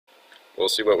we'll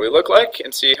see what we look like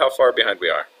and see how far behind we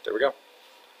are. There we go.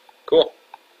 Cool.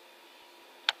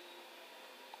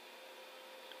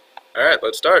 All right,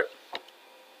 let's start.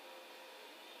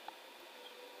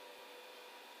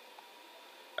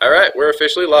 All right, we're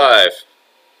officially live.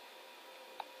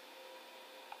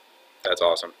 That's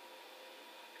awesome.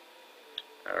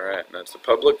 All right, that's the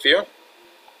public view.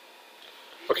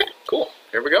 Okay, cool.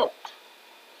 Here we go.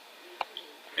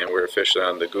 And we're officially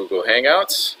on the Google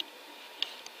Hangouts.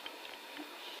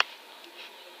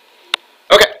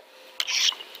 Okay.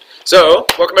 So,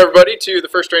 welcome everybody to the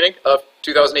first training of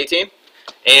 2018.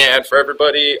 And for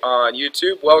everybody on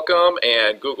YouTube, welcome.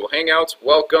 And Google Hangouts,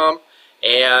 welcome.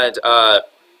 And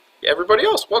everybody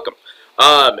else, welcome.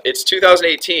 It's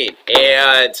 2018,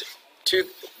 and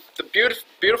the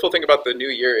beautiful thing about the new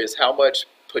year is how much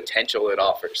potential it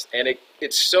offers. And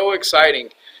it's so exciting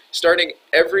starting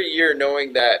every year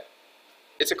knowing that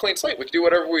it's a clean slate. We can do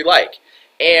whatever we like.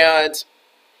 And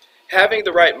having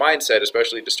the right mindset,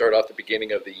 especially to start off the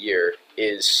beginning of the year,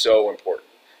 is so important.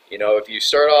 You know, if you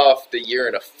start off the year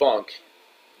in a funk,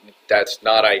 that's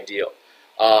not ideal.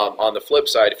 On the flip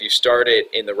side, if you start it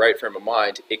in the right frame of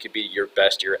mind, it could be your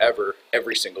best year ever,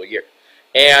 every single year.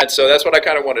 And so that's what I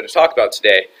kind of wanted to talk about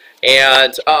today.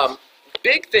 And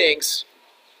big things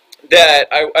that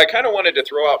I kind of wanted to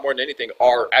throw out more than anything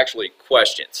are actually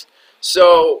questions.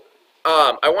 So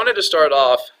I wanted to start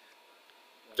off,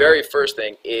 very first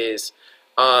thing is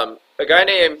a guy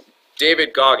named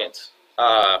David Goggins.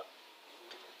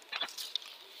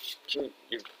 Can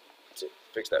you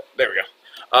fix that? There we go.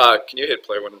 Can you hit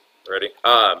play when ready?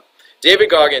 David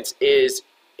Goggins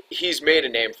he's made a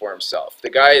name for himself. The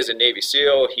guy is a Navy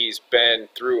SEAL. He's been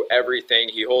through everything.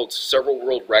 He holds several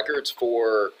world records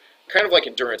for kind of like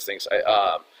endurance things.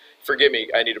 Forgive me,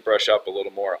 I need to brush up a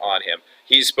little more on him.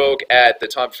 He spoke at the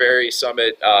Tom Ferry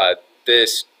Summit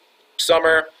this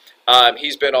summer.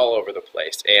 He's been all over the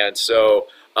place. And so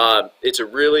it's a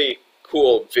really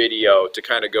cool video to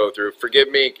kind of go through. Forgive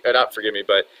me, not forgive me,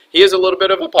 but he is a little bit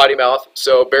of a potty mouth,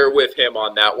 so bear with him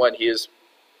on that one. He is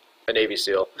a Navy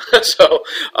SEAL. So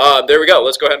there we go.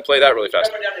 Let's go ahead and play that really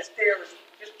fast. Coming down the stairs,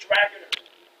 just dragging her.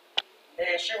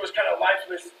 And she was kind of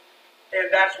lifeless. And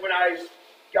that's when I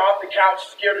got off the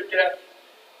couch, scared to death,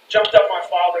 jumped up my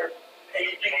father, and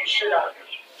he beat the shit out of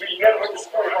me. We never went to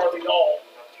school hardly at all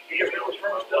because we were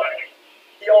bruised up.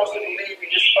 He also believed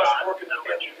in just us working the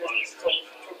family business. So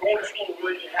going to school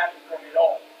really didn't happen for me at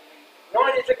all.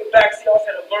 Knowing I took a backseat, I also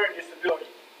had a learning disability.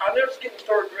 I'll never forget in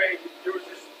third grade, there was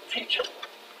this teacher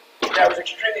that was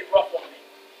extremely rough on me.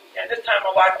 And this time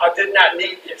in my life, I did not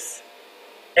need this.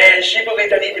 And she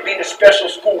believed I needed to be in a special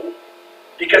school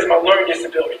because of my learning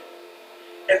disability.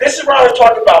 And this is what I was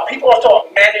talking about. People are talking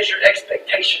about manage your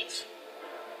expectations.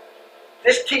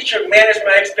 This teacher managed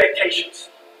my expectations.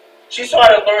 She saw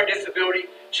I had a learning disability.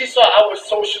 She saw I was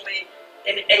socially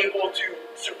unable to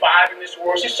survive in this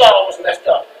world. She saw I was messed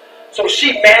up. So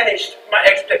she managed my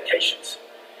expectations.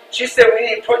 She said we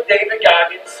need to put David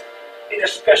Goggins in a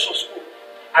special school.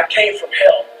 I came from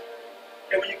hell.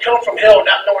 And when you come from hell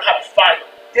not knowing how to fight,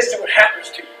 this is what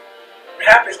happens to you. What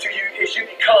happens to you is you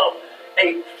become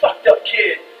a fucked up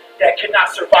kid that cannot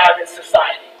survive in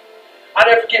society. I'll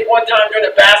never forget one time during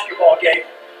a basketball game,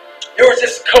 there was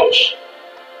this coach,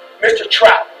 Mr.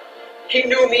 Trout. He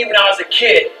knew me when I was a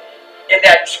kid in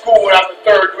that school when I was in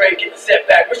third grade getting set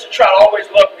back. Mr. Trout always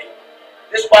loved me.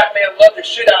 This white man loved the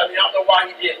shit out of me. I don't know why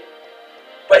he did.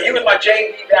 But he was my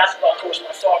JV basketball coach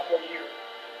my sophomore year.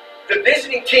 The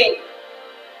visiting team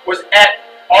was at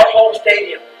our home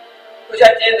stadium. It was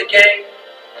at the end of the game.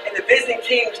 And the visiting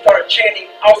team started chanting.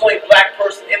 I was the only black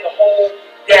person in the whole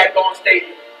daggone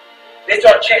stadium. They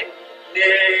started chanting,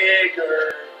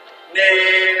 nigger,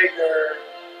 nigger,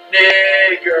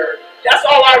 nigger. That's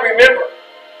all I remember.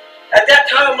 At that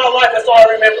time in my life, that's all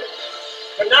I remember.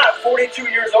 But now at 42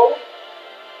 years old,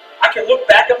 I can look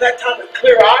back on that time with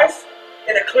clear eyes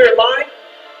and a clear mind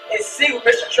and see what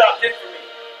Mr. Trout did for me.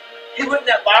 He went in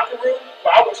that locker room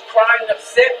where I was crying and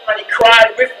upset, and he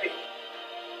cried with me.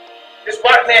 This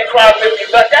white man cried with me,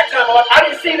 but at that time in my life, I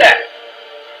didn't see that.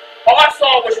 All I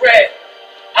saw was red.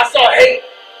 I saw hate.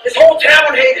 This whole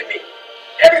town hated me.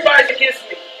 Everybody's against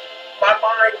me. My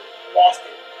mind lost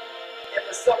it. And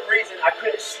for some reason, I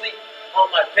couldn't sleep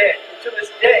on my bed. And to this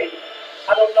day,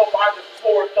 I don't know why the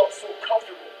floor felt so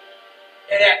comfortable.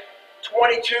 And at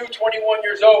 22, 21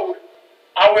 years old,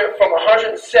 I went from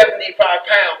 175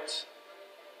 pounds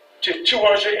to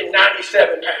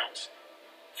 297 pounds.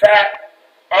 Fat,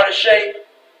 out of shape,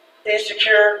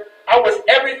 insecure. I was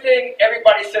everything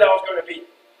everybody said I was going to be.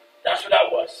 That's what I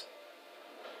was.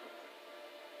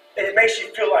 And it makes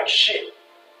you feel like shit.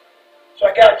 So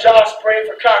I got a job spraying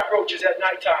for cockroaches. cockroaches at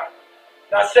nighttime.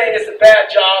 Not saying it's a bad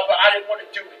job, but I didn't want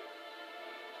to do it.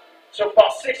 So for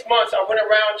about 6 months, I went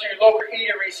around to your local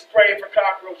eatery spraying for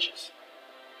cockroaches.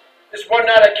 This one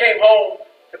night I came home.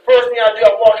 The first thing I do,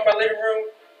 I walk in my living room,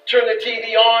 turn the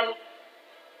TV on.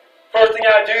 First thing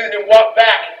I do, then walk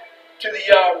back to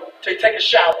to take a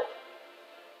shower.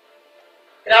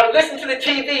 And I would listen to the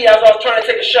TV as I was trying to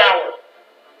take a shower.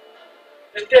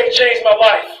 This day changed my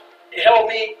life. It held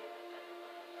me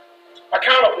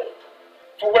accountable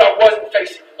for what I wasn't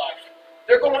facing in life.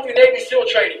 They're going through Navy SEAL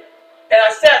training. And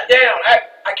I sat down.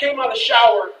 I came out of the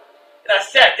shower and I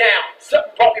sat down.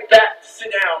 Something brought me back to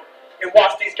sit down and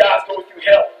watch these guys go through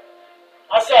hell.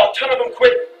 I saw a ton of them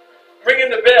quit. Ringing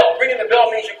the bell. Ringing the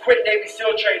bell means you quit Navy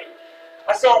SEAL training.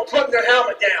 I saw them putting their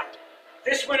helmet down.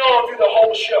 This went on through the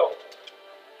whole show.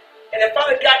 And it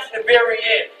finally got to the very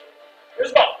end.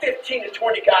 There's about 15 to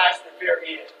 20 guys at the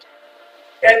very end.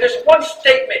 And there's one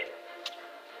statement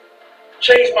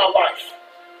changed my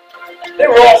life. They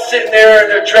were all sitting there in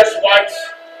their dress whites.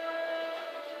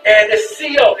 And this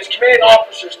CO, this commanding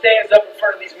officer, stands up in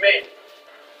front of these men.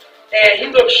 And he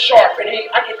looks sharp, and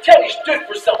I can tell he stood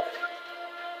for something.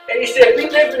 And he said, we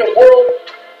live in a world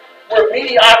where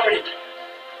mediocrity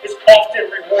is often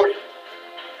rewarded.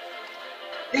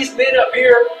 These men up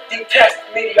here detest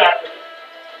mediocrity.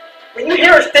 When you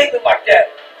hear a statement like that,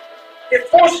 it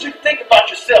forces you to think about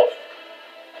yourself.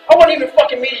 I wasn't even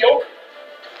fucking mediocre.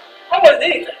 I wasn't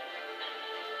anything.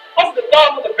 I was at the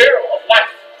bottom of the barrel of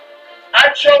life. I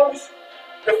chose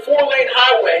the 4-lane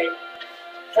highway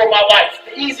for my life,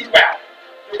 the easy route.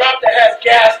 The route that has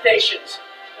gas stations.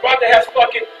 The route that has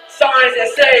fucking signs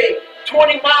that say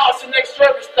 20 miles to the next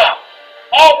service stop.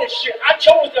 All this shit. I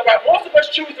chose the route. Most of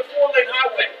us choose the 4-lane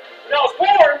highway. When I was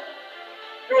born,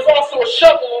 there was also a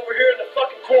shovel over here in the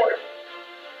fucking corner.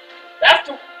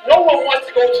 No one wants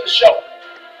to go to the shovel.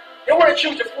 They want to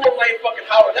choose the 4-lane fucking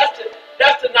highway.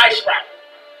 That's the nice route.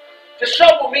 The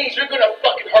shovel means you're gonna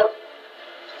fucking hurt.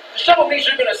 The shovel means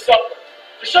you're gonna suffer.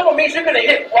 The shovel means you're gonna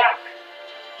hit rock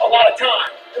a lot of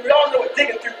times. And we all know what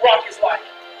digging through rock is like.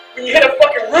 When you hit a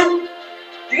fucking root,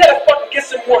 you gotta fucking get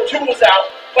some more tools out.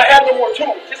 But I have no more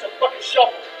tools, just a fucking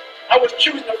shovel. I was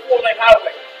choosing the 4-lane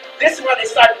highway. This is when I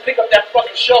decided to pick up that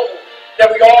fucking shovel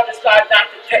that we all decided not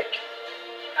to take.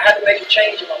 I had to make a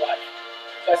change in my life.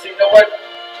 So I said, you know what?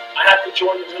 I have to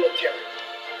join the military.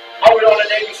 I went on a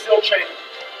Navy SEAL training.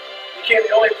 Became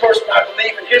the only person I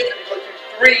believe in history to go through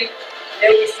 3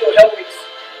 Navy SEAL Hell Weeks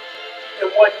in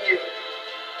 1 year.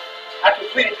 I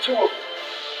completed 2 of them.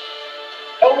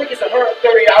 Hell Week is 130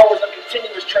 hours of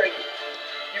continuous training.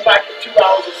 You might get 2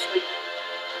 hours of sleep.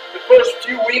 The first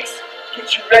few weeks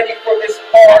get you ready for this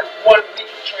hard 1 week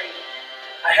of training.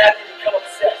 I had to become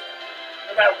obsessed.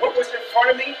 No matter what was in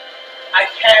front of me, I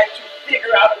had to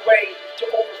figure out a way to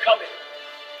overcome it.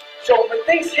 So when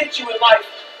things hit you in life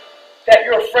that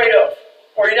you're afraid of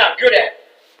or you're not good at,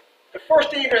 the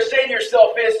first thing you're going to say to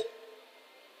yourself is,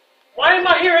 why am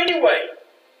I here anyway?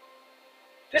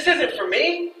 This isn't for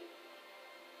me.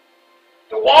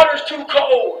 The water's too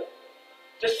cold.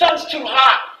 The sun's too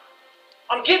hot.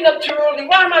 I'm getting up too early.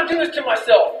 Why am I doing this to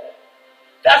myself?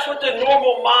 That's what the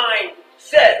normal mind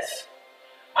says.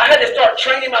 I had to start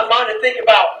training my mind to think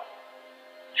about,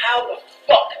 how the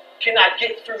fuck can I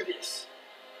get through this?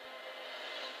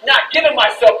 Not giving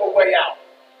myself a way out.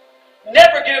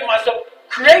 Never giving myself,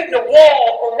 creating a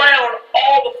wall around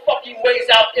all the fucking ways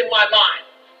out in my mind.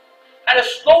 And I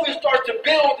slowly start to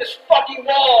build this fucking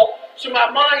wall so my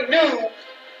mind knew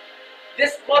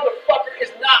this motherfucker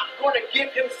is not going to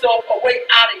give himself a way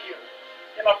out of here.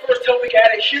 In my first Hell Week, I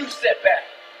had a huge setback.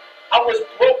 I was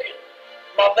broken.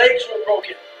 My legs were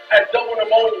broken. I had double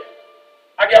pneumonia.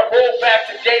 I got rolled back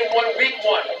to day 1, week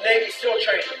 1 of Navy SEAL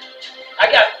training.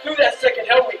 I got through that second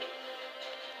Hell Week.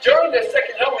 During the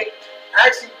second Hell Week, I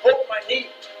actually broke my knee.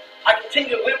 I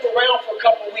continued to limp around for a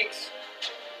couple of weeks.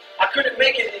 I couldn't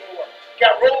make it anymore.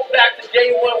 Got rolled back to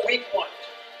day 1, week 1.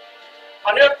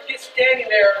 I'll never forget standing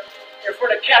there in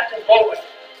front of Captain Bowen.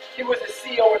 He was the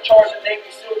CEO in charge of Navy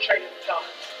SEAL training at the time.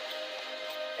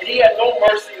 And he had no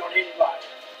mercy on anybody.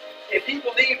 If he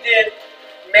believed in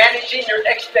managing your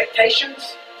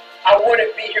expectations, I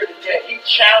wouldn't be here today. He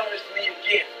challenged me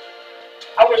again.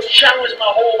 I was challenged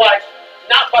my whole life,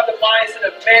 not by the mindset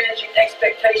of managing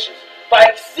expectations, by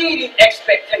exceeding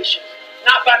expectations,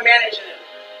 not by managing them.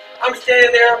 I'm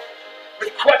standing there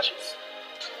with crutches.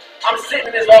 I'm sitting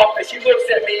in his office. He looks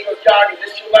at me. He goes, Gotti,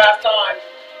 this is your last time.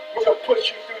 We're going to put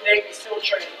you through Navy SEAL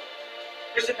training.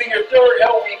 This will be your 3rd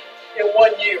Hell Week in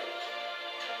 1 year.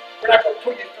 We're not going to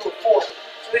put you through a 4th.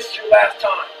 So this is your last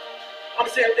time. I'm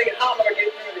sitting there thinking, how am I going to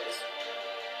get through this?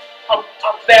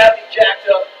 I'm badly jacked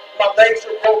up. my legs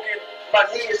are broken, my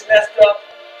knee is messed up.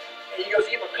 And he goes,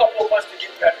 even a couple of months to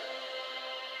get better.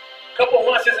 A couple of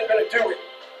months isn't going to do it.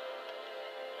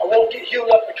 I won't get healed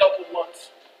up in a couple of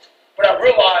months. But I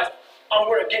realized I'm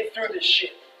going to get through this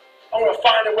shit. I'm going to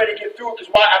find a way to get through it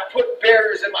because why? I put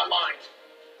barriers in my mind.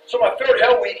 So my third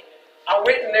hell week, I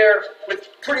went in there with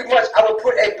pretty much, I would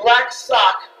put a black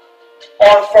sock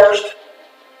on first.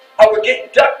 I would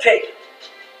get duct tape.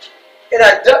 And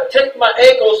I duct taped my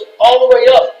ankles all the way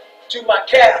up to my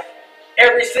calf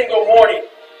every single morning.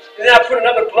 And then I put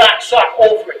another black sock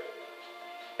over it.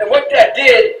 And what that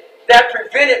did, that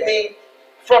prevented me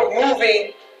from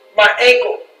moving my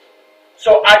ankle.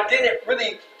 So I didn't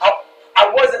really,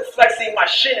 I wasn't flexing my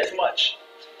shin as much.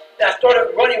 And I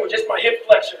started running with just my hip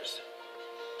flexors.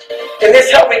 And this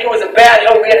Hell Week, it was a bad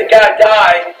Hell Week. We had a guy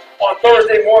die on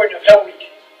Thursday morning of Hell Week.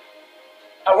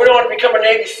 I went on to become a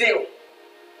Navy SEAL.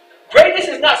 Greatness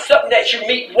is not something that you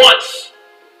meet once.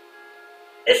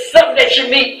 It's something that you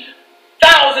meet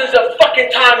thousands of fucking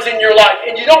times in your life.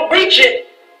 And you don't reach it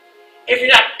if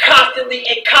you're not constantly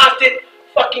in constant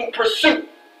fucking pursuit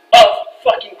of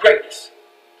fucking greatness.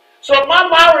 So if my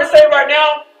mind were to say right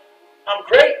now, I'm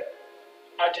great,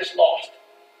 I just lost.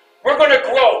 We're going to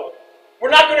grow. We're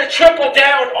not going to triple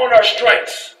down on our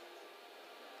strengths.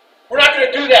 We're not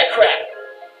going to do that crap.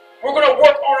 We're going to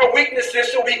work on our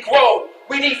weaknesses so we grow.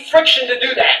 We need friction to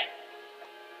do that.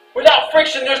 Without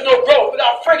friction, there's no growth.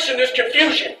 Without friction, there's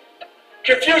confusion.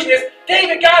 Confusion is,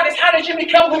 David Goggins, how did you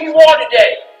become who you are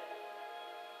today?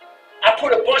 I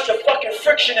put a bunch of fucking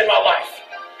friction in my life.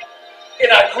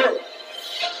 And I grew.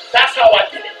 That's how I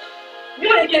did it. You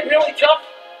know, you get really tough.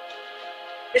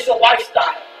 It's a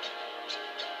lifestyle.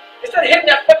 Instead of hitting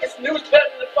that fucking snooze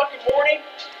button in the fucking morning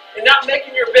and not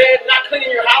making your bed, not cleaning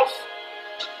your house,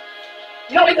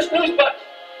 you don't hit the snooze button.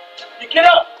 You get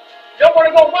up. You don't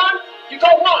want to go run? You go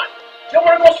run. You don't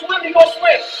want to go swim? You go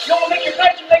swim. You don't want to make your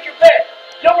bed? You make your bed.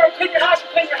 You don't want to clean your house?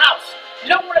 You clean your house. You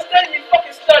don't want to study? You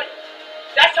fucking study.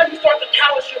 That's how you start to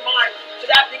callous your mind. So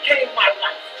that became my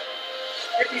life.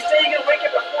 If you say you're going to wake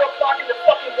up at 4 o'clock in the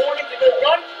fucking morning to go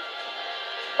run,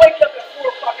 wake up at 4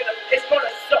 o'clock in the morning. It's going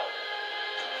to suck.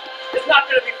 It's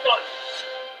not going to be fun.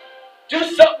 Do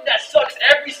something that sucks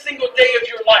every single day of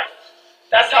your life.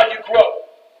 That's how you grow.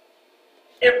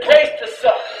 Embrace the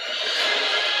suck.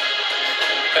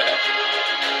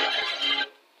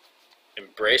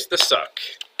 Embrace the suck.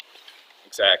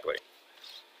 Exactly.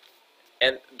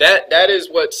 And that is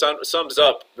what sums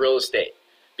up real estate.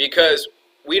 Because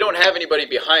we don't have anybody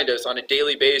behind us on a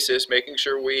daily basis making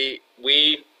sure we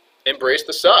embrace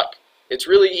the suck. It's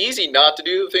really easy not to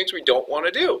do the things we don't want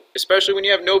to do, especially when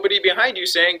you have nobody behind you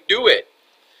saying, do it.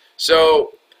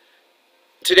 So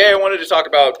today I wanted to talk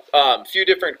about a few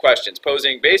different questions,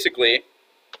 posing basically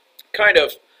kind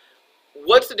of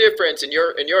what's the difference in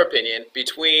your opinion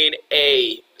between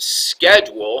a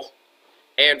schedule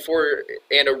and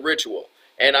a ritual.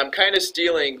 And I'm kind of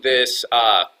stealing this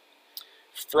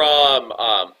from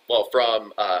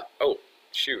oh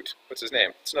shoot, what's his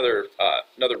name? It's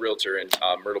another realtor in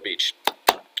Myrtle Beach.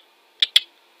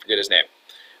 Forget his name.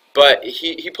 But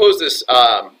he posed this,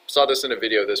 saw this in a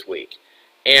video this week.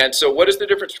 And so what is the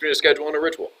difference between a schedule and a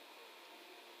ritual?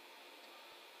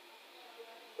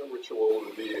 A ritual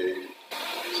would be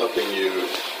something you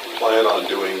plan on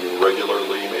doing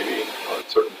regularly, maybe at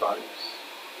certain times.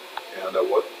 And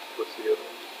what's the other?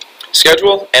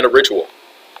 Schedule and a ritual.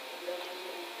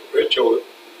 The ritual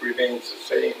remains the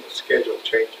same. The schedule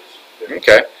changes.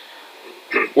 Okay.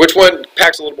 Which one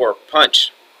packs a little more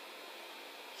punch?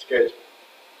 Schedule.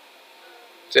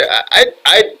 See,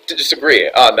 I disagree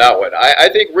on that one. I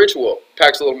think ritual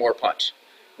packs a little more punch.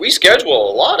 We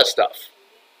schedule a lot of stuff.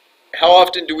 How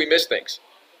often do we miss things?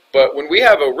 But when we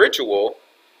have a ritual,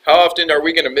 how often are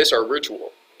we going to miss our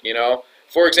ritual? You know,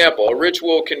 for example, a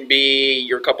ritual can be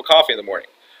your cup of coffee in the morning.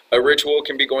 A ritual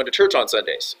can be going to church on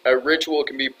Sundays. A ritual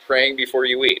can be praying before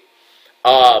you eat.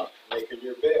 Making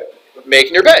your bed.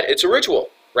 Making your bed. It's a ritual,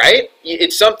 right?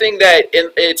 It's something that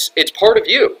it's part of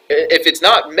you. If it's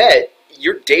not met,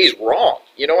 your day's wrong.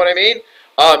 You know what I mean?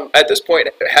 At this point,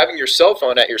 having your cell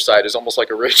phone at your side is almost like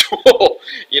a ritual.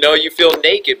 You know, you feel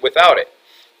naked without it.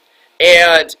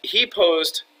 And he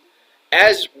posed,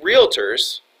 as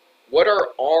realtors, what are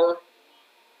our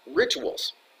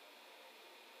rituals?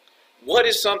 What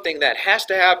is something that has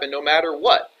to happen no matter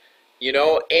what? You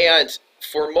know, and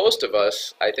for most of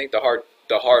us, I think the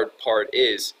hard part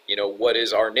is, you know, what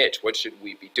is our niche? What should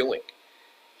we be doing?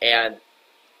 And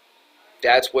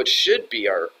that's what should be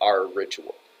our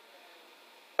ritual.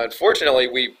 Unfortunately,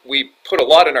 we put a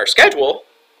lot in our schedule,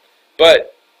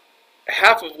 but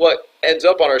half of what ends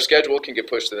up on our schedule can get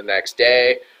pushed to the next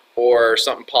day, or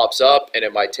something pops up and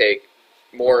it might take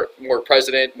more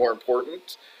present, more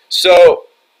important. So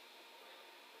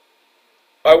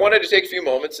I wanted to take a few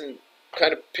moments and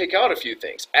kind of pick out a few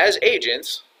things. As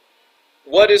agents,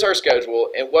 what is our schedule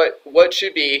and what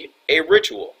should be a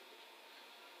ritual?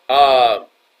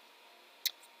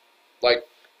 Like,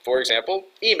 for example,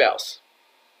 emails.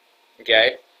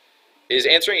 Okay? Is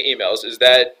answering emails, is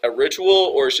that a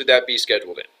ritual or should that be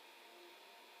scheduled in?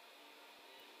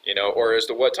 You know, or as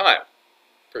to what time,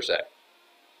 per se?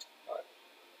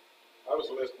 I was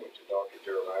listening to Dr.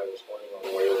 Jeremiah this morning on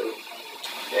the way over,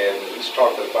 and he's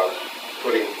talking about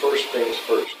putting first things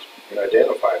first and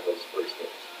identifying those first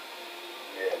things.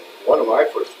 And one of my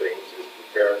first things is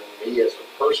preparing me as a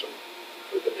person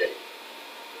for the day.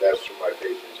 That's through my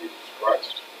faith in Jesus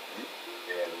Christ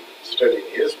and studying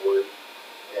His Word,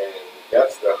 and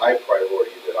that's the high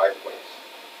priority that I place.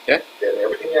 Yeah. Then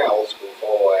everything else will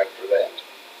follow after that.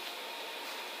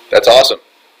 That's awesome.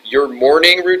 Your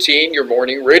morning routine, your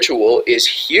morning ritual is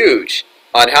huge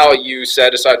on how you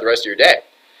set aside the rest of your day.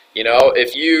 You know,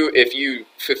 if you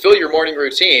fulfill your morning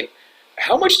routine,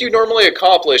 how much do you normally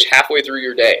accomplish halfway through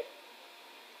your day?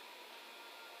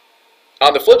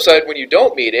 On the flip side, when you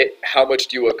don't meet it, how much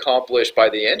do you accomplish by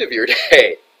the end of your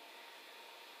day?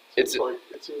 It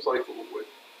seems like what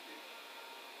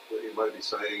you might be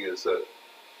saying is that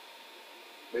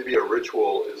maybe a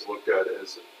ritual is looked at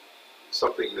as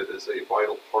something that is a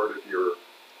vital part of your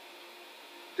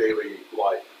daily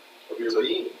life. Of your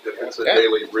being. If it's a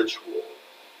daily ritual,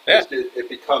 it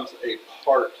becomes a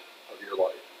part of your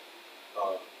life.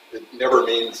 It never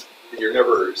means, you're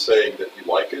never saying that you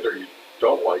like it or you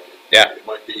don't like it. Yeah. It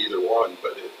might be either one,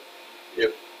 but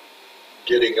if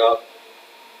getting up,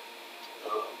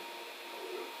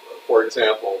 for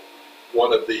example,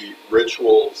 one of the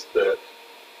rituals that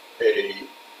a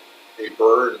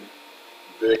burn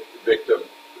victim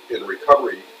in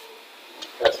recovery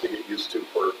has to get used to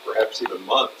for perhaps even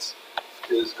months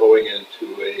is going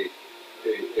into a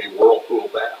whirlpool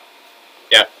bath.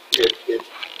 Yeah.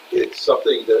 It's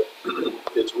something that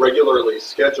it's regularly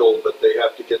scheduled, but they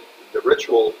have to get, the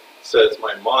ritual says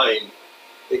my mind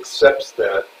accepts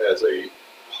that as a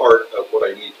part of what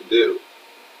I need to do.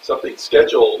 Something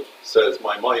scheduled says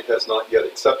my mind has not yet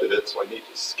accepted it, so I need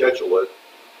to schedule it,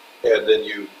 and then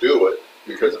you do it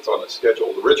because it's on a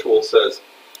schedule. The ritual says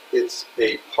it's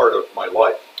a part of my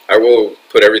life. I will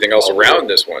put everything else around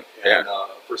this one. And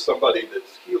for somebody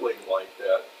that's healing like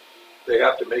that, they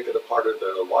have to make it a part of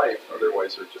their life,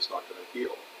 otherwise they're just not going to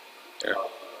heal. Yeah.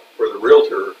 For the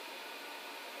realtor,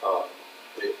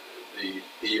 the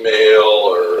email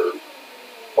or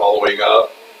following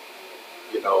up,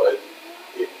 you know,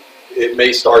 it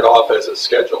may start off as a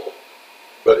schedule,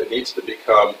 but it needs to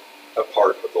become a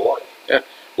part of the life. Yeah.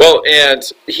 Well, and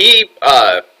he,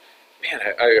 I'm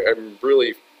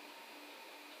really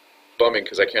bumming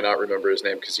because I cannot remember his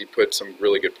name because he put some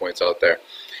really good points out there.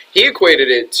 He equated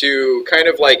it to kind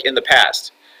of like in the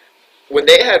past. When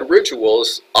they had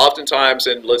rituals, oftentimes,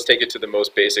 and let's take it to the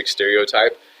most basic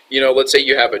stereotype, you know, let's say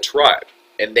you have a tribe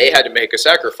and they had to make a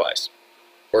sacrifice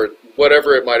or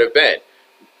whatever it might have been.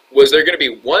 Was there going to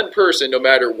be one person, no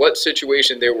matter what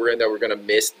situation they were in, that were going to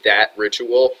miss that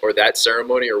ritual or that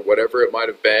ceremony or whatever it might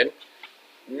have been?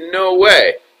 No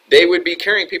way. They would be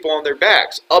carrying people on their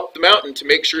backs up the mountain to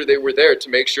make sure they were there, to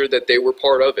make sure that they were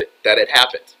part of it, that it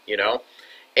happened, you know?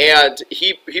 And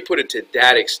he put it to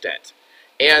that extent.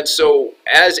 And so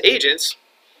as agents,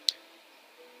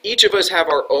 each of us have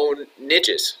our own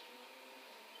niches.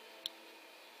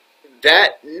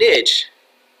 That niche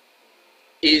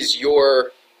is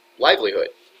your livelihood.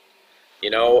 You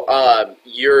know,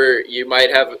 you might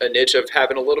have a niche of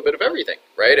having a little bit of everything,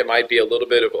 right? It might be a little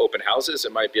bit of open houses.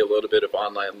 It might be a little bit of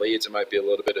online leads. It might be a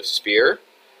little bit of Sphere.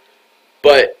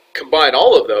 But combine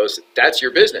all of those, that's your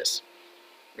business.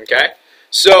 Okay?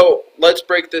 So let's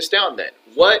break this down then.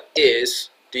 What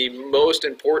is the most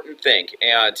important thing?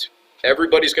 And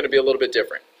everybody's going to be a little bit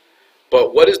different.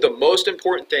 But what is the most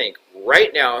important thing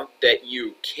right now that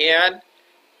you can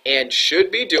and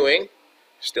should be doing?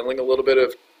 Stealing a little bit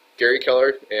of Gary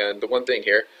Keller and the one thing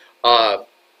here.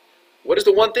 What is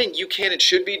the one thing you can and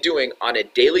should be doing on a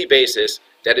daily basis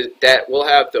that will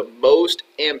have the most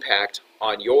impact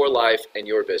on your life and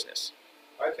your business?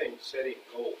 I think setting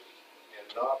goals,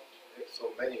 and not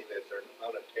so many that they're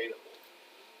unattainable,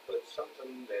 but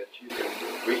something that you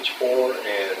can reach for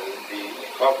and be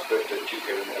confident that you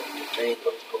can attain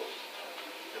those goals.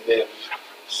 And then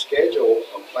schedule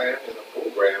a plan and a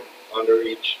program under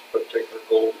each particular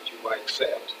goal that you might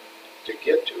set to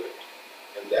get to it,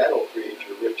 and that'll create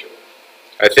your ritual.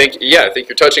 I think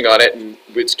you're touching on it, and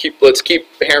let's keep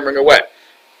hammering away.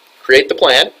 Create the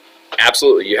plan,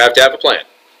 Absolutely, you have to have a plan.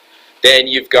 Then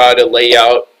you've got to lay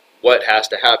out what has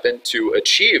to happen to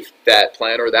achieve that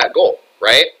plan or that goal,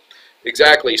 right?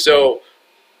 Exactly. So,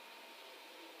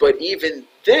 but even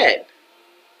then,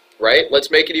 right, let's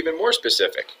make it even more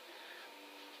specific.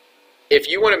 If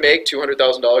you want to make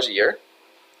 $200,000 a year,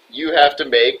 you have to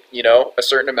make, a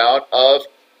certain amount of,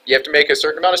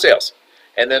 sales.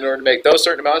 And then in order to make those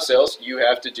certain amount of sales, you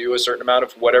have to do a certain amount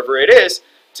of whatever it is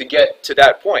to get to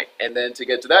that point. And then to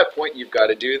get to that point, you've got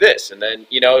to do this. And then,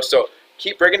 so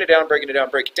keep breaking it down, break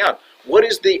it down. What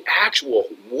is the actual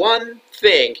one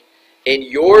thing in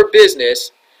your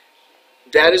business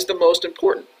that is the most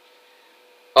important?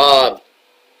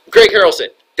 Greg Harrelson,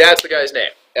 that's the guy's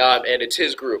name. And it's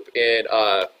his group in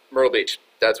Myrtle Beach.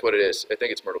 That's what it is. I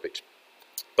think it's Myrtle Beach.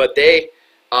 But they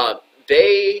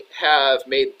have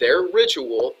made their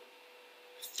ritual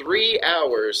 3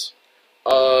 hours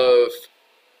of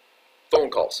phone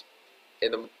calls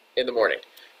in the morning.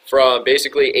 From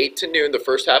basically 8 to noon, the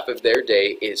first half of their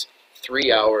day is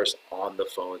 3 hours on the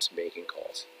phones making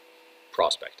calls,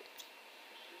 prospecting.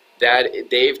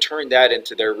 They've turned that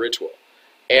into their ritual.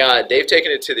 And they've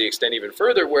taken it to the extent even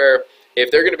further where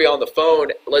if they're going to be on the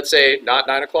phone, let's say not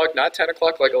 9 o'clock, not 10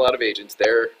 o'clock like a lot of agents,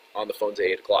 they're on the phones at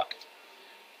 8 o'clock.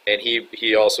 And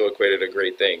he also equated a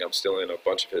great thing. I'm still in a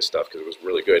bunch of his stuff because it was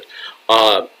really good.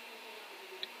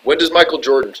 When does Michael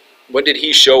Jordan, when did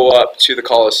he show up to the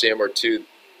Coliseum or to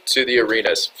the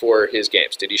arenas for his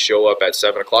games? Did he show up at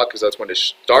 7 o'clock because that's when it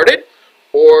started?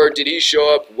 Or did he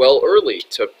show up well early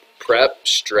to prep,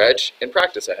 stretch, and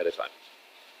practice ahead of time?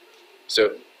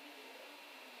 So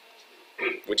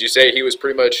would you say he was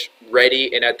pretty much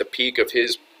ready and at the peak of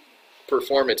his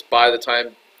performance by the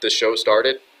time the show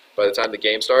started? By the time the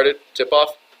game started,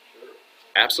 tip-off? Sure.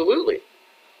 Absolutely.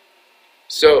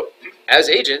 So, as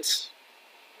agents,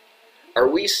 are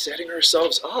we setting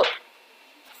ourselves up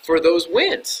for those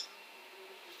wins?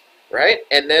 Right?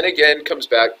 And then again comes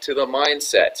back to the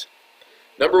mindset.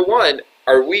 Number one,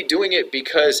 are we doing it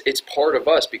because it's part of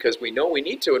us, because we know we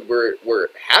need to and we're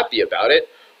happy about it?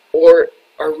 Or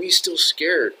are we still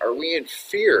scared? Are we in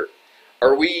fear?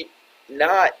 Are we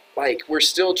not, like, we're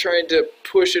still trying to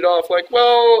push it off like,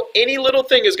 well, any little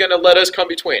thing is going to let us come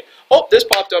between. Oh, this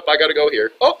popped up, I got to go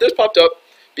here. Oh, this popped up.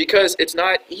 Because it's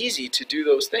not easy to do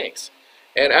those things.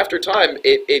 And after time,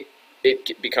 it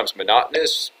becomes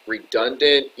monotonous,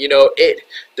 redundant.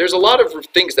 There's a lot of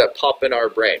things that pop in our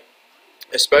brain,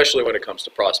 especially when it comes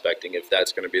to prospecting, if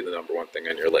that's going to be the number one thing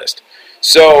on your list.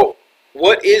 So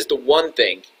what is the one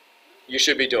thing you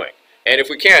should be doing? And if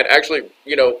we can't, actually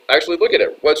look at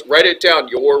it. Let's write it down,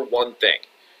 your one thing.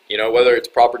 Whether it's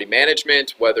property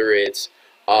management, whether it's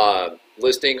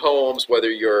listing homes, whether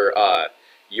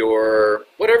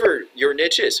whatever your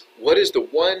niche is. What is the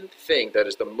one thing that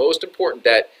is the most important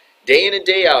that day in and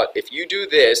day out, if you do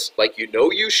this like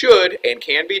you should and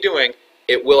can be doing,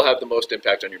 it will have the most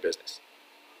impact on your business?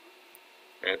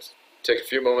 And take a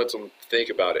few moments and think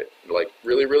about it. Like,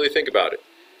 really, really think about it.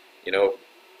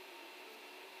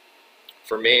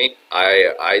 For me,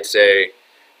 I'd say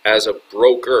as a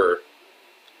broker,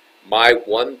 my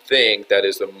one thing that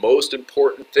is the most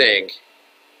important thing,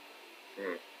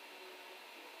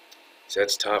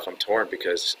 that's tough. I'm torn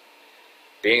because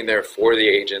being there for the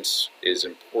agents is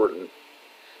important,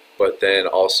 but then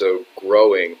also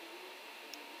growing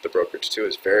the brokerage too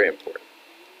is very important.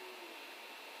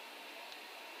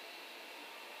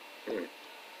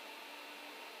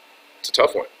 It's a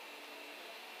tough one.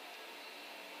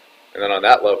 And then on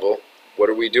that level, what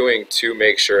are we doing to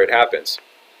make sure it happens?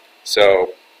 So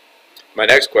my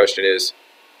next question is,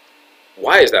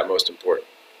 why is that most important?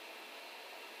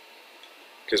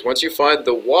 Because once you find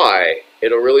the why,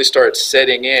 it'll really start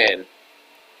setting in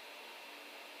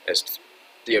as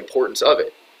the importance of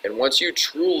it. And once you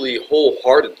truly,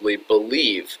 wholeheartedly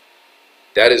believe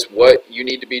that is what you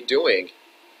need to be doing,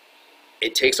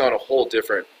 it takes on a whole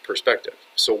different perspective.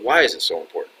 So why is it so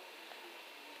important?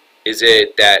 Is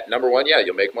it that, number one, yeah,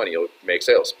 you'll make money, you'll make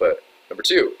sales, but number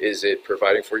two, is it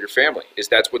providing for your family? Is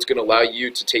that what's going to allow you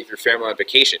to take your family on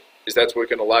vacation? Is that what's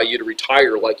going to allow you to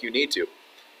retire like you need to?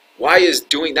 Why is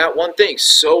doing that one thing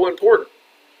so important?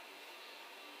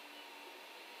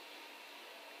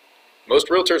 Most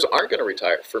realtors aren't going to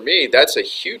retire. For me, that's a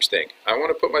huge thing. I want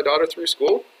to put my daughter through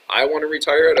school. I want to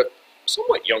retire at a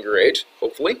somewhat younger age,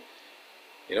 hopefully.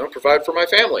 Provide for my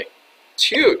family. It's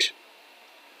huge.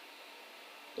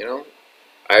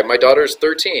 My daughter's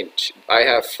 13. I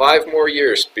have 5 more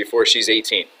years before she's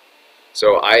 18.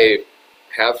 So I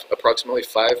have approximately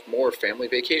 5 more family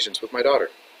vacations with my daughter.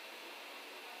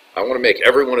 I want to make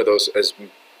every one of those as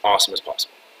awesome as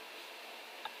possible.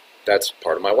 That's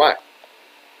part of my why.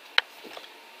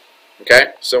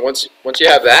 Okay, so once you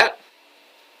have that,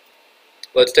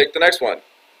 let's take the next one.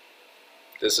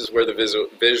 This is where the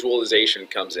visualization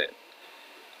comes in.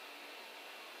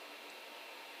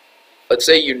 Let's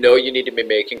say you know you need to be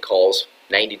making calls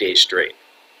 90 days straight,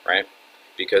 right?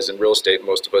 Because in real estate,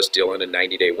 most of us deal in a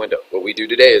 90-day window. What we do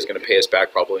today is going to pay us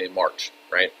back probably in March,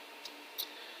 right?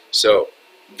 So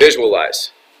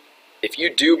visualize. If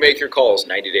you do make your calls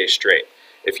 90 days straight,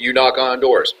 if you knock on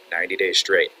doors 90 days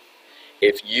straight,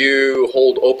 if you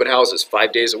hold open houses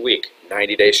 5 days a week,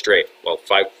 90 days straight, well,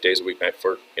 5 days a week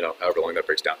for, however long that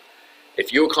breaks down.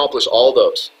 If you accomplish all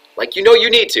those, like you know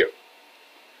you need to,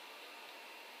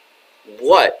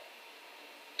 what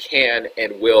can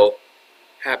and will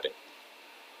happen?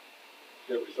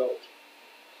 Get results.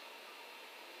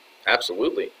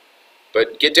 Absolutely.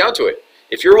 But get down to it.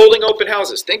 If you're holding open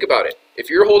houses, think about it. If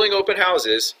you're holding open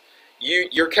houses,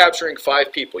 you're capturing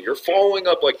 5 people. You're following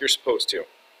up like you're supposed to.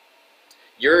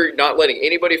 You're not letting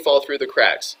anybody fall through the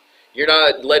cracks. You're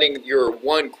not letting your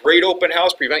one great open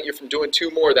house prevent you from doing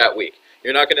 2 more that week.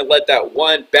 You're not going to let that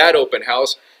one bad open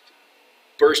house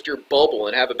burst your bubble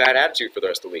and have a bad attitude for the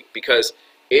rest of the week, because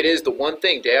it is the one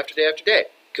thing day after day after day.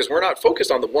 Because we're not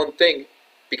focused on the one thing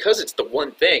because it's the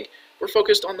one thing. We're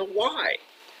focused on the why.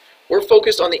 We're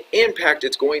focused on the impact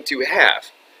it's going to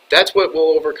have. That's what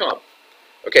we'll overcome.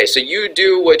 Okay, so you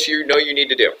do what you know you need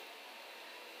to do.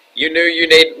 You knew you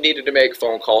needed to make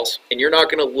phone calls, and you're not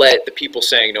going to let the people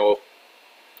saying no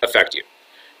affect you.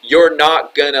 You're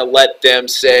not going to let them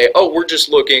say, "Oh, we're just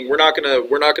looking." We're not going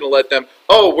to let them,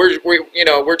 "Oh, we're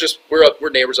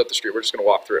neighbors up the street. We're just going to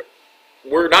walk through."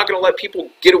 We're not going to let people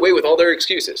get away with all their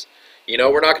excuses.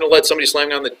 We're not going to let somebody slam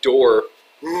down the door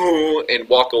and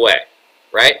walk away,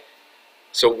 right?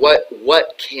 So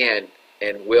what can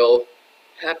and will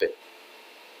happen?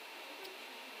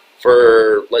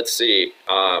 For, let's see,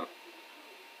 one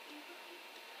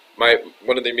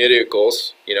of the immediate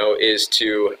goals, is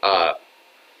to,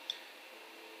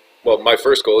 my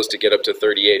first goal is to get up to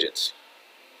 30 agents.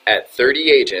 At 30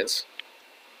 agents,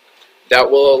 that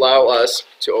will allow us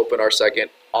to open our second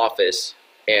office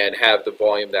and have the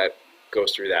volume that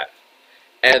goes through that.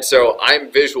 And so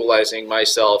I'm visualizing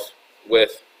myself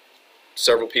with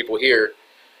several people here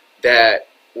that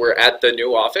we're at the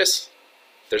new office.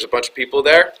 There's a bunch of people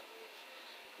there.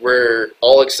 We're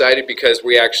all excited because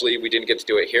we didn't get to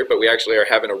do it here, but we actually are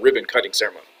having a ribbon cutting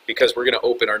ceremony because we're going to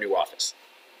open our new office.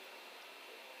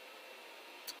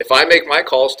 If I make my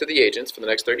calls to the agents for the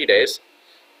next 30 days,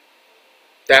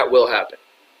 that will happen.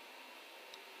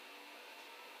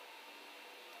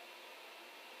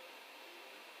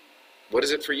 What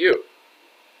is it for you?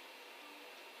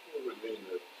 It would mean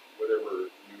that whatever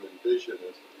you envision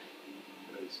as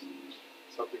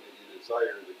something that you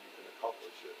desire, that you can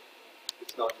accomplish it.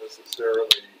 It's not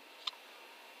necessarily,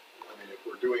 if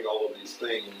we're doing all of these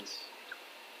things,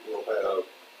 we will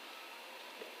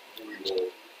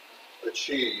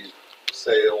achieve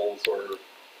sales or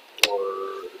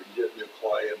get new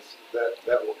clients.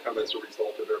 That will come as a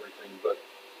result of everything. But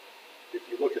if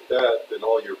you look at that, then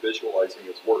all you're visualizing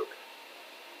is work.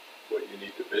 What you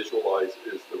need to visualize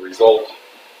is the result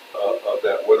of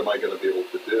that. What am I going to be able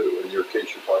to do? In your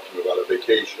case, you're talking about a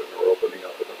vacation or opening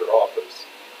up another office.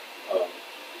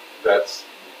 That's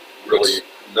really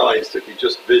nice. If you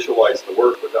just visualize the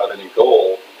work without any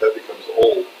goal, that becomes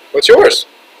old. What's yours?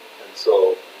 And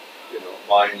so,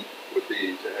 mine would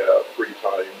be to have free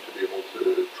time to be able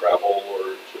to travel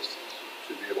or just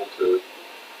to be able to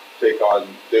take on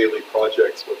daily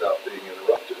projects without being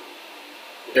interrupted.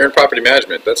 You're in property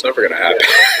management. That's never going to happen.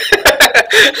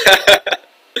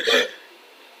 Yeah.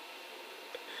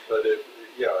 But if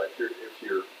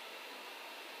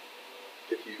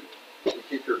you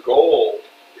keep your goal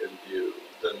in view,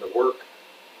 then the work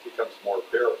becomes more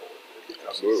bearable. It becomes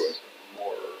Absolutely.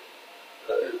 more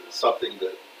something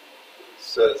that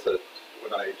says that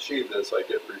when I achieve this, I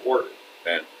get rewarded.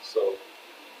 Man. So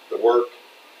the work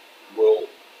will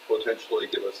potentially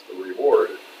give us the reward.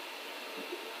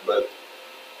 But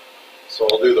so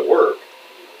I'll do the work.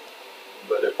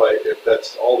 But if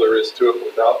that's all there is to it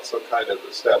without some kind of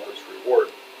established reward,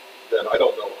 then I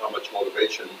don't know how much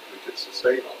motivation we could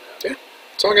sustain on that. Yeah,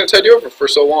 it's only going to tide you over for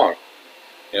so long.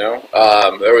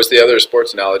 There was the other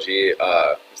sports analogy.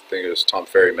 I think it was Tom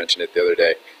Ferry mentioned it the other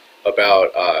day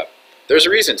about there's a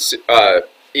reason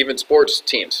even sports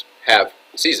teams have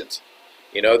seasons.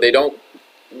 They don't.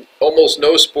 Almost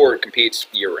no sport competes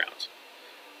year round.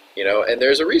 And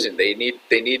there's a reason. They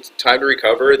need time to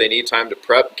recover. They need time to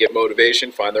prep, get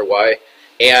motivation, find their why.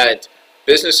 And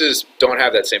businesses don't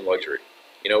have that same luxury.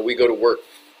 We go to work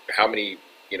how many,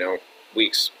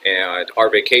 weeks, and our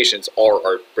vacations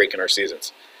are breaking our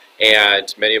seasons.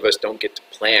 And many of us don't get to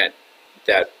plan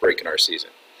that break in our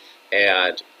season.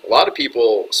 And a lot of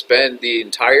people spend the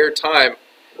entire time,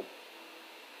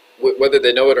 whether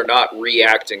they know it or not,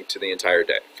 reacting to the entire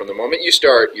day. From the moment you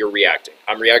start, you're reacting.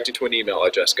 I'm reacting to an email I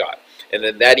just got. And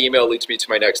then that email leads me to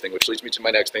my next thing, which leads me to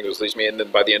my next thing, which leads me, and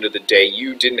then by the end of the day,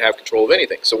 you didn't have control of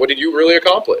anything. So what did you really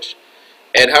accomplish?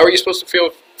 And how are you supposed to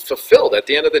feel fulfilled at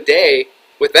the end of the day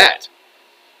with that?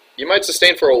 You might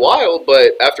sustain for a while,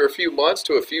 but after a few months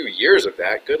to a few years of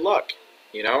that, good luck,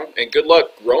 you know? And good luck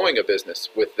growing a business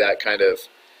with that kind of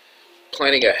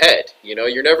planning ahead. You know,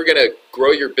 you're never going to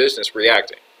grow your business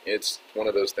reacting. It's one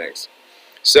of those things.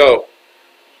 So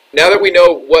now that we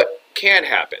know what can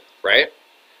happen, right?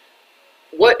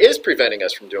 What is preventing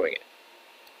us from doing it?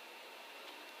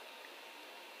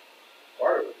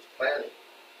 Part of it is planning.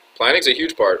 Planning's a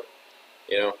huge part,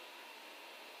 you know.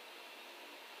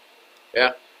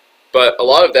 Yeah. But a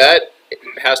lot of that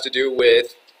has to do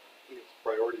with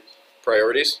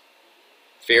priorities,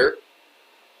 fear.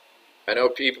 I know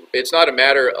people, it's not a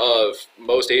matter of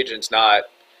most agents not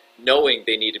knowing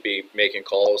they need to be making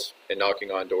calls and knocking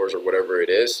on doors or whatever it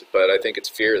is, but I think it's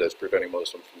fear that's preventing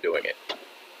most of them from doing it.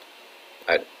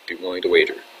 I'd be willing to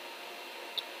wager.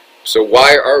 So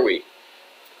why are we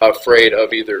afraid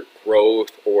of either growth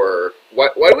or why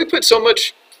do we put so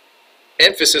much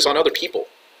emphasis on other people?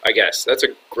 I guess that's a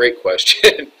great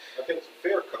question. I think the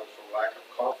fear comes from lack of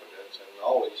confidence and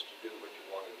knowledge to do what you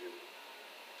want to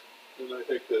do. And I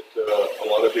think that a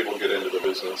lot of people get into the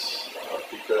business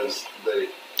because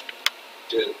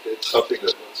it's something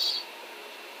that was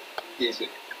easy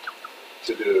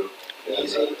to do.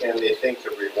 Easy, and they think the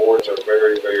rewards are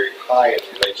very, very high in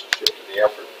relationship to the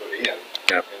effort put in.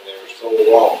 Yep. And they're so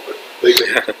wrong. But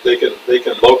they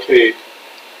can locate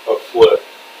a flip,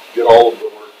 get all of the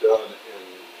work done in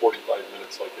 45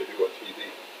 minutes like they do on TV.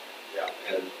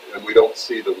 Yeah. And we don't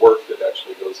see the work that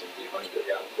actually goes in behind it.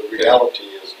 Yeah. The reality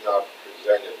is not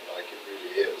presented like it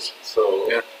really is. So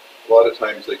a lot of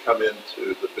times they come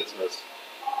into the business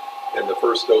and the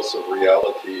first dose of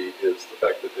reality is the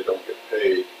fact that they don't get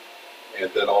paid. And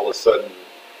then all of a sudden,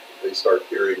 they start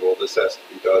hearing, well, this has to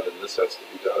be done, and this has to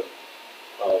be done.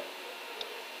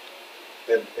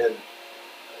 And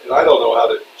I don't know how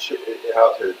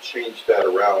to change that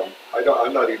around.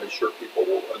 I'm not even sure people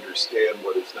will understand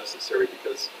what is necessary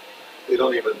because they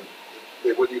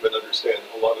wouldn't even understand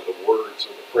a lot of the words or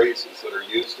the phrases that are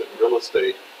used in real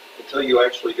estate until you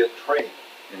actually get trained.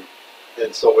 Mm.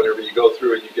 And so whenever you go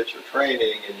through and you get your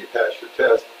training and you pass your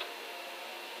test,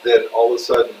 then all of a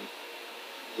sudden,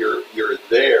 you're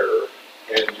there,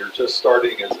 and you're just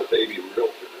starting as a baby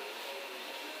realtor,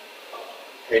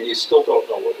 and you still don't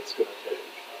know what it's going to take.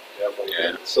 Definitely.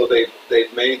 Yeah. So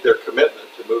they've made their commitment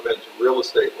to move into real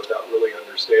estate without really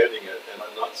understanding it, and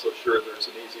I'm not so sure there's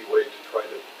an easy way to try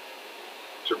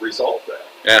to resolve that.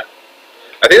 Yeah,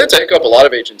 I think that's a hiccup a lot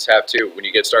of agents have too when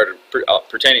you get started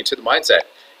pertaining to the mindset,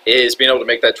 is being able to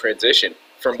make that transition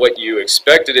from what you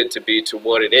expected it to be to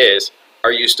what it is.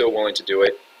 Are you still willing to do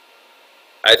it?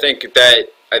 I think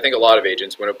a lot of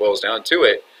agents, when it boils down to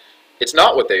it, it's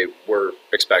not what they were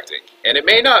expecting, and it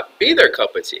may not be their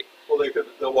cup of tea. Well,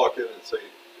 they'll walk in and say,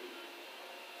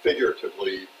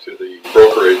 figuratively to the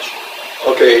brokerage,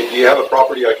 okay, do you have a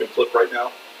property I can flip right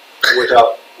now,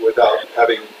 without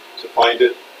having to find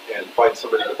it and find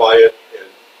somebody to buy it? And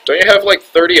don't you have like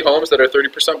 30 homes that are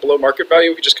 30% below market value?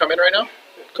 We could just come in right now.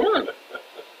 Come on.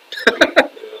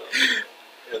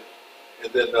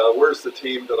 And then where's the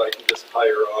team that I can just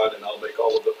hire on and I'll make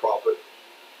all of the profit,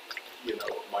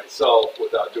 myself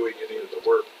without doing any of the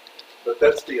work? But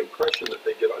that's the impression that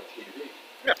they get on TV.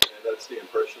 Yeah. And that's the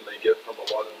impression they get from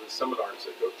a lot of the seminars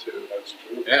they go to. That's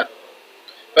true. Yeah.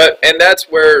 And that's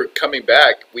where, coming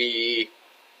back,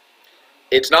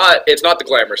 it's not the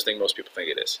glamorous thing most people think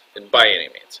it is, by any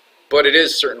means. But it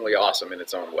is certainly awesome in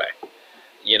its own way.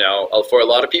 For a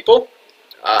lot of people,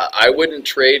 I wouldn't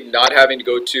trade not having to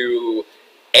go to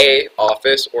a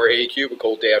office or a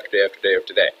cubicle day after day after day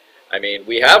after day. I mean,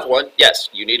 we have one. Yes,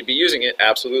 you need to be using it,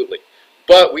 absolutely.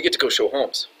 But we get to go show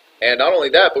homes. And not only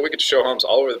that, but we get to show homes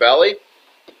all over the valley,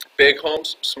 big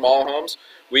homes, small homes.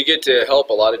 We get to help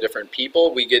a lot of different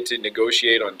people. We get to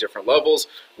negotiate on different levels.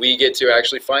 We get to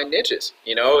actually find niches.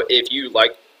 If you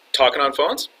like talking on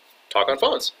phones, talk on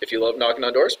phones. If you love knocking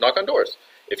on doors, knock on doors.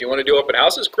 If you want to do open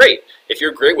houses, great. If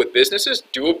you're great with businesses,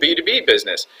 do a B2B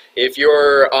business. If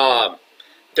you're,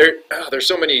 there's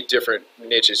so many different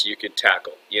niches you could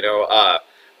tackle.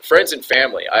 Friends and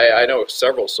family. I know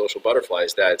several social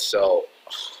butterflies that sell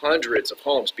hundreds of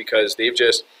homes because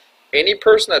any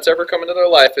person that's ever come into their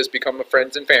life has become a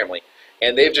friends and family,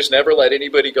 and they've just never let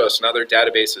anybody go. So now their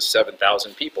database is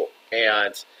 7,000 people,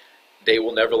 and they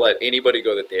will never let anybody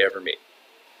go that they ever meet.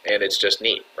 And it's just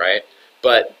neat, right?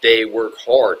 But they work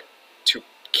hard to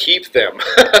keep them,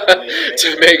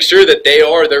 to make sure that they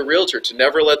are their realtor, to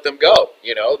never let them go.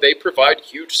 You know, they provide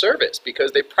huge service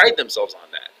because they pride themselves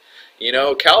on that. You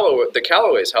know, the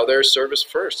Callaways, how their service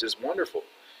first is wonderful.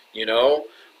 You know,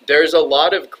 there's a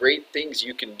lot of great things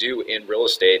you can do in real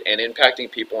estate and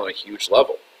impacting people on a huge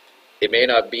level. It may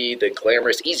not be the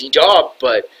glamorous, easy job,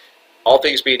 but all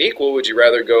things being equal, would you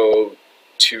rather go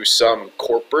to some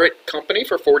corporate company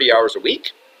for 40 hours a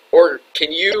week? Or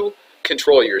can you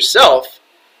control yourself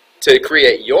to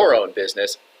create your own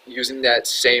business using that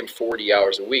same 40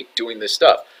 hours a week doing this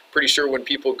stuff? Pretty sure when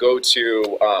people go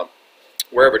to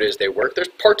wherever it is they work, there's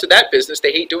parts of that business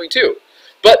they hate doing too.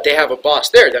 But they have a boss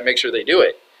there that makes sure they do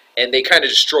it. And they kind of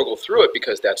just struggle through it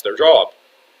because that's their job.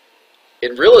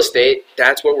 In real estate,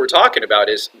 that's what we're talking about,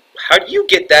 is how do you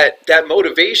get that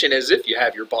motivation as if you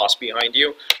have your boss behind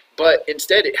you, but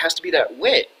instead it has to be that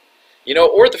win, you know,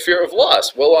 or the fear of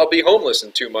loss. Well, I'll be homeless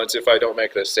in 2 months if I don't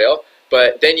make this sale,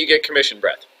 but then you get commission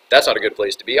breath. That's not a good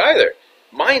place to be either.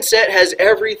 Mindset has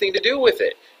everything to do with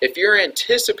it. If you're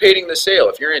anticipating the sale,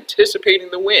 if you're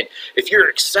anticipating the win, if you're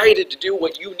excited to do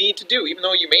what you need to do, even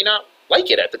though you may not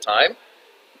like it at the time,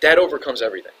 that overcomes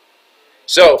everything.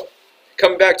 So,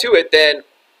 coming back to it then,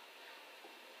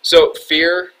 so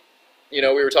fear, you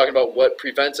know, we were talking about what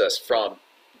prevents us from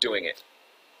doing it.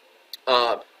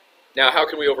 Now, how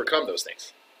can we overcome those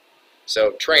things?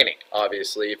 So, training,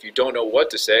 obviously. If you don't know what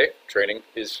to say, training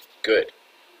is good.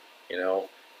 You know,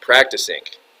 practicing.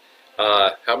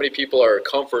 How many people are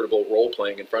comfortable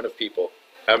role-playing in front of people?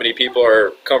 How many people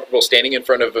are comfortable standing in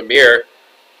front of a mirror?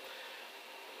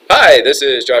 Hi, this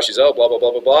is Josh Ezell, blah, blah,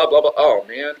 blah, blah, blah, blah, blah. Oh,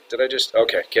 man, did I just...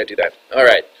 Okay, can't do that. All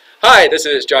right. Hi, this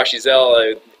is Josh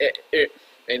Ezell.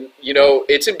 And, you know,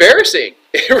 it's embarrassing.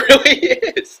 It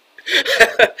really is.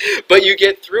 But you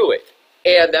get through it.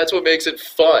 And that's what makes it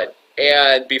fun.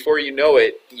 And before you know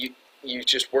it, you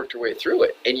just worked your way through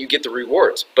it. And you get the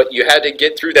rewards. But you had to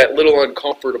get through that little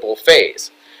uncomfortable phase,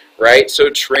 right? So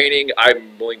training,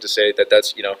 I'm willing to say that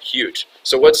that's, you know, huge.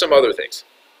 So what's some other things?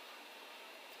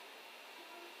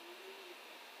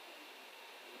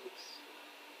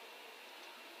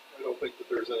 I don't think that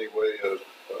there's any way of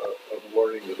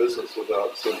learning the business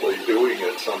without simply doing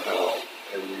it somehow,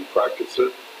 and you practice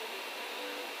it,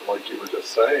 like you were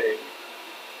just saying,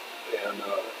 and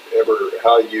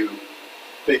how you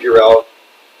figure out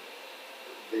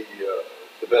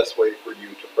the best way for you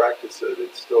to practice it.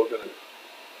 It's still going to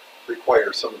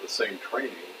require some of the same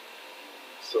training.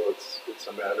 So it's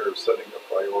a matter of setting the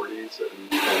priorities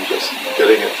and just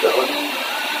getting it done.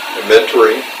 And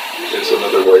mentoring is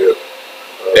another way of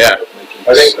making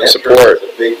I think support.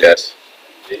 Is a big, yes.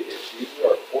 If you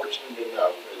are fortunate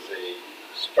enough as a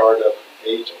startup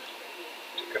agent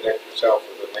to connect yourself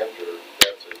with a mentor,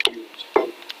 that's a huge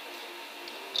key.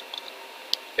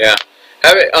 Yeah.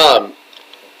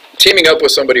 Teaming up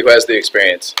with somebody who has the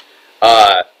experience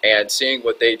and seeing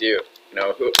what they do. You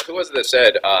know, who was it that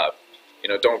said, you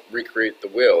know, don't recreate the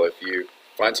wheel. If you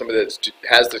find somebody that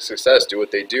has the success, do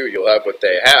what they do, you'll have what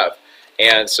they have.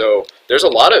 And so there's a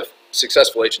lot of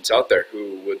successful agents out there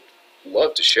who would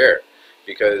love to share,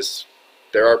 because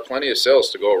there are plenty of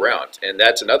sales to go around. And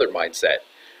that's another mindset.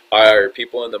 Are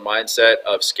people in the mindset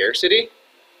of scarcity?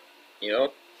 You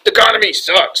know, the economy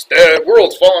sucks, the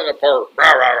world's falling apart,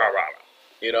 rah, rah, rah, rah.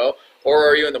 You know, or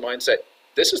are you in the mindset,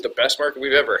 this is the best market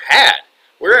we've ever had.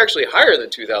 We're actually higher than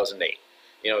 2008,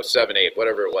 you know, 7, 8,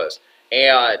 whatever it was.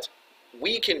 And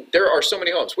there are so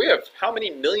many homes. We have how many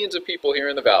millions of people here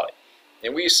in the valley?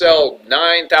 And we sell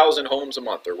 9,000 homes a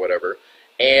month or whatever.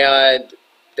 And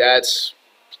that's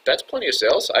plenty of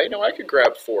sales. I know I could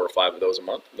grab 4 or 5 of those a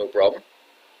month, no problem.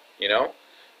 You know,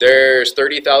 there's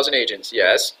 30,000 agents,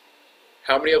 yes.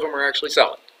 How many of them are actually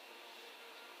selling?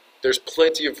 There's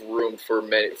plenty of room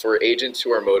for agents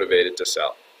who are motivated to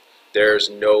sell. There's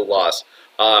no loss.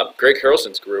 Greg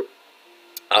Harrelson's group,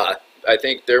 I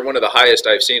think they're one of the highest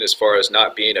I've seen as far as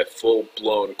not being a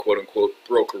full-blown, quote-unquote,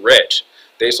 brokerage.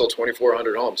 They sell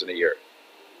 2,400 homes in a year.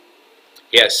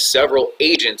 He has several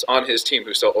agents on his team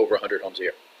who sell over 100 homes a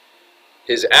year.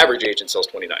 His average agent sells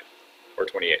 29 or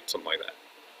 28, something like that.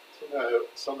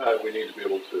 Somehow we need to be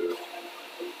able to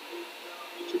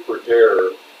prepare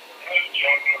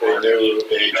a new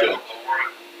agent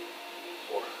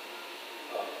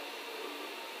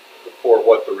for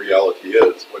what the reality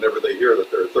is. Whenever they hear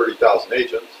that there are 30,000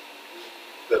 agents,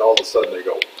 then all of a sudden they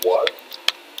go, what?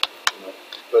 You know,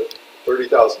 but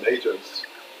 30,000 agents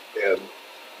and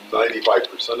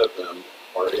 95% of them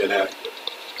are inactive.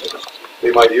 You know,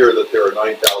 they might hear that there are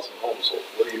 9,000 homes sold.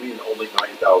 What do you mean only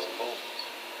 9,000 homes?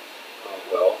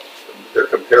 Well, they're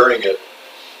comparing it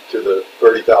to the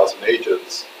 30,000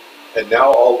 agents, and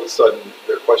now all of a sudden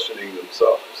they're questioning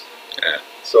themselves. Yeah.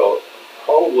 So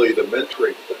probably the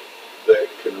mentoring that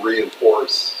can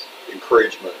reinforce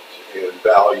encouragement and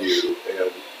value,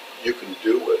 and you can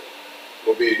do it,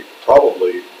 will be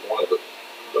probably one of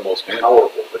the most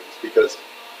powerful things, because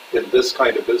in this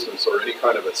kind of business, or any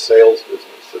kind of a sales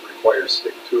business that requires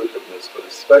stick-to-itiveness, but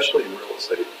especially in real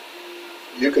estate,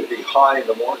 you can be high in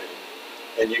the morning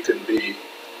and you can be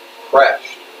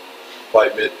crashed by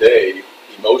midday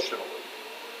emotionally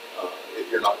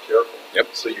if you're not careful. Yep.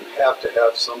 So you have to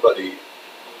have somebody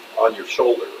on your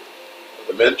shoulder,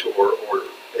 the mentor, or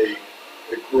a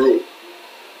group,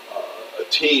 a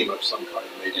team of some kind,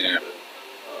 maybe,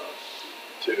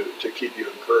 to keep you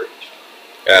encouraged.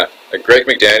 Yeah, and Greg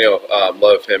McDaniel,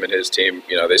 love him and his team.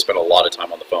 You know, they spend a lot of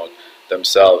time on the phone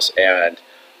themselves, and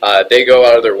they go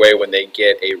out of their way when they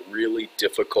get a really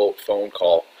difficult phone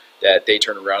call that they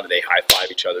turn around and they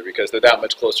high-five each other because they're that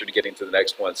much closer to getting to the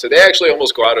next one. So they actually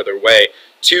almost go out of their way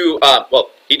to, well,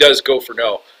 he does go for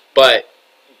no, but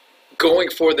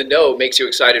going for the no makes you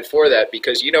excited for that,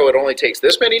 because you know it only takes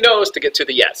this many no's to get to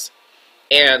the yes.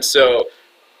 And so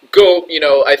go, you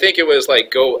know, I think it was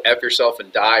like, go F yourself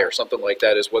and die or something like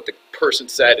that is what the person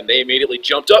said, and they immediately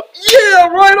jumped up, yeah,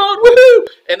 right on, woohoo,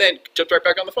 and then jumped right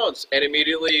back on the phones and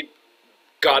immediately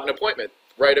got an appointment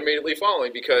right immediately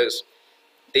following, because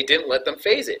they didn't let them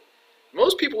phase it.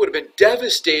 Most people would have been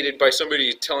devastated by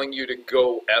somebody telling you to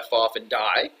go F off and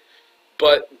die,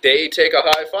 but they take a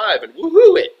high five and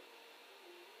woohoo it.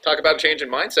 Talk about a change in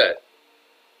mindset.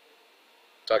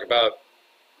 Talk about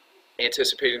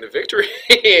anticipating the victory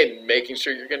and making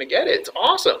sure you're going to get it. It's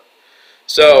awesome.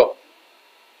 So,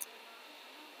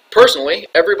 personally,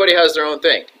 everybody has their own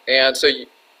thing. And so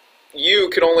you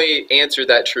can only answer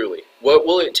that truly. What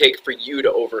will it take for you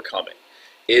to overcome it?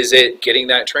 Is it getting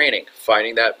that training,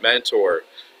 finding that mentor,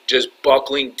 just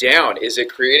buckling down? Is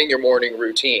it creating your morning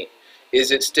routine?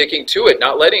 Is it sticking to it,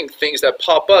 not letting things that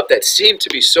pop up that seem to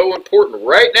be so important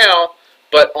right now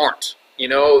but aren't? You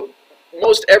know,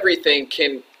 most everything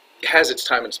has its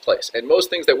time and its place, and most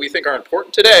things that we think are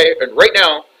important today and right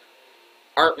now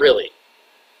aren't really.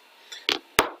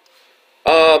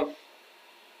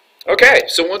 Okay,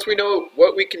 so once we know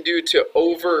what we can do to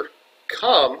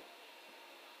overcome,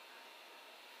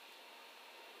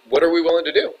 what are we willing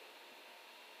to do?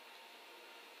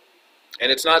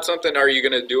 And it's not something, are you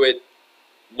going to do it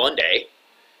Monday?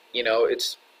 You know,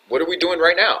 it's, what are we doing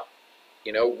right now?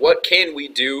 You know, what can we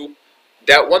do?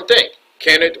 That one thing.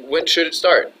 Can it, when should it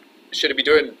start? Should it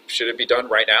be done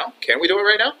right now? Can we do it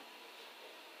right now?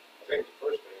 I think the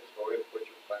first thing is go ahead and put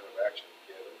your plan of action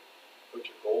together, put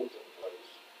your goals in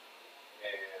place,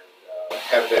 and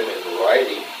have them in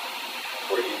writing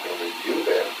where you can review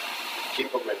them,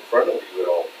 keep them in front of you at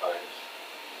all times,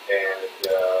 and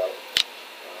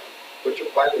put your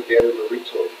plan together to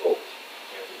reach those goals,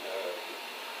 and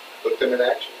put them in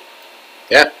action.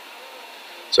 Yeah.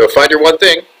 So find your one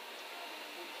thing,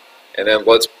 and then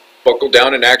let's buckle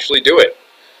down and actually do it.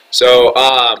 So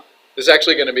this is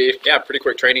actually going to be, pretty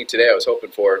quick training today. I was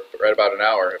hoping for right about an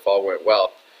hour if all went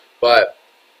well. But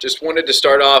just wanted to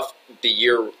start off the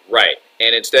year right.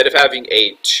 And instead of having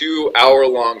a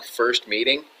 2-hour-long first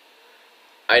meeting,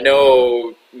 I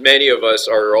know many of us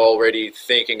are already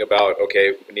thinking about,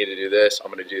 okay, we need to do this,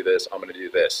 I'm going to do this, I'm going to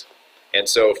do this. And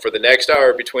so for the next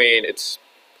hour between, it's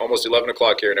almost 11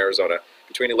 o'clock here in Arizona,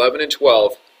 between 11 and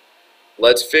 12,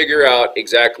 let's figure out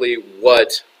exactly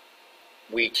what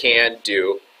we can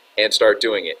do and start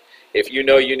doing it. If you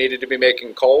know you needed to be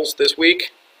making calls this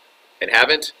week and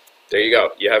haven't, there you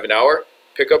go. You have an hour,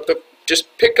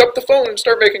 just pick up the phone and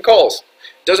start making calls.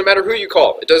 It doesn't matter who you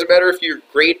call. It doesn't matter if you're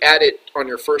great at it on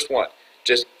your first one.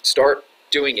 Just start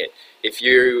doing it. If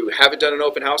you haven't done an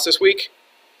open house this week,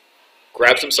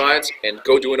 grab some signs and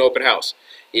go do an open house.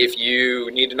 If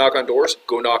you need to knock on doors,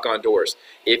 go knock on doors.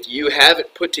 If you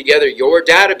haven't put together your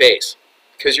database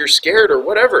because you're scared or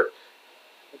whatever,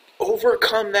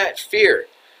 overcome that fear.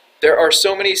 There are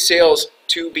so many sales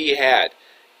to be had.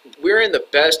 We're in the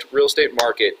best real estate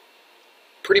market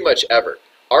pretty much ever.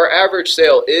 Our average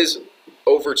sale is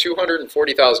over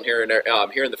 240,000 here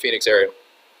in the Phoenix area,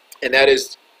 and that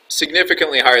is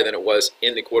significantly higher than it was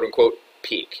in the quote-unquote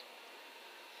peak.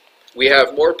 We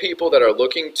have more people that are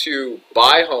looking to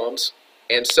buy homes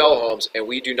and sell homes, and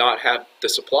we do not have the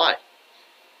supply.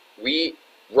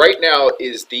 Right now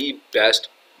is the best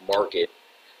market,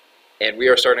 and we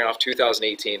are starting off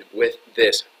 2018 with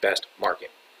this best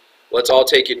market. Let's all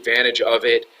take advantage of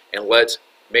it, and let's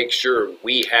make sure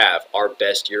we have our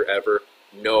best year ever.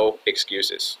 No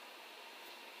excuses.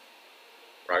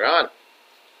 Rock on.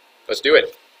 Let's do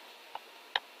it.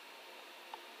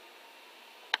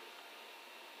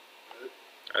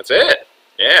 That's it.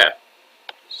 Yeah.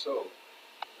 So, another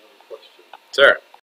question. Sir.